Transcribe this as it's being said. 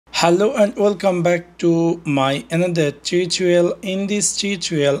Hello and welcome back to my another tutorial. In this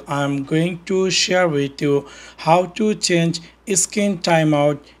tutorial I'm going to share with you how to change screen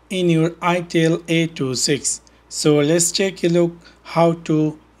timeout in your Itel A26. So let's take a look how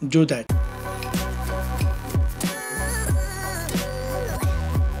to do that.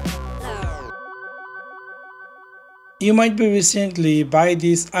 You might be recently buy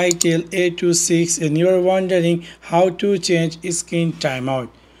this Itel A26 and you're wondering how to change screen timeout.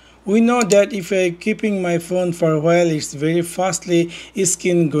 We know that if I keeping my phone for a while, it's very fastly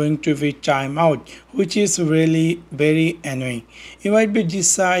screen going to be timeout, which is really very annoying. You might be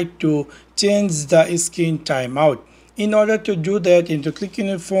decide to change the screen timeout. In order to do that, you need to click in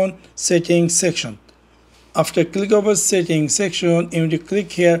your phone settings section. After click over settings section, you need to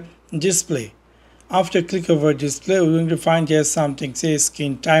click here display. After click over display, we're going to find here something say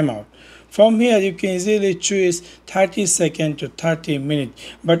screen timeout. From here you can easily choose 30 seconds to 30 minutes,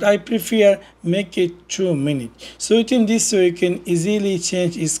 but I prefer make it 2 minutes. So in this way you can easily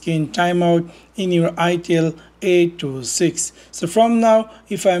change screen timeout in your Itel A26. So from now,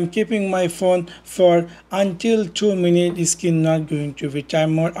 if I'm keeping my phone for until 2 minutes, screen not going to be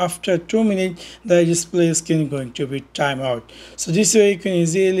timeout. After 2 minutes, the display screen going to be timeout. So this way you can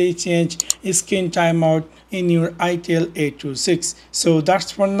easily change screen timeout in your Itel A26. So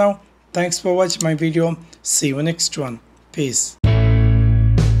that's for now. Thanks for watching my video. See you next one. Peace.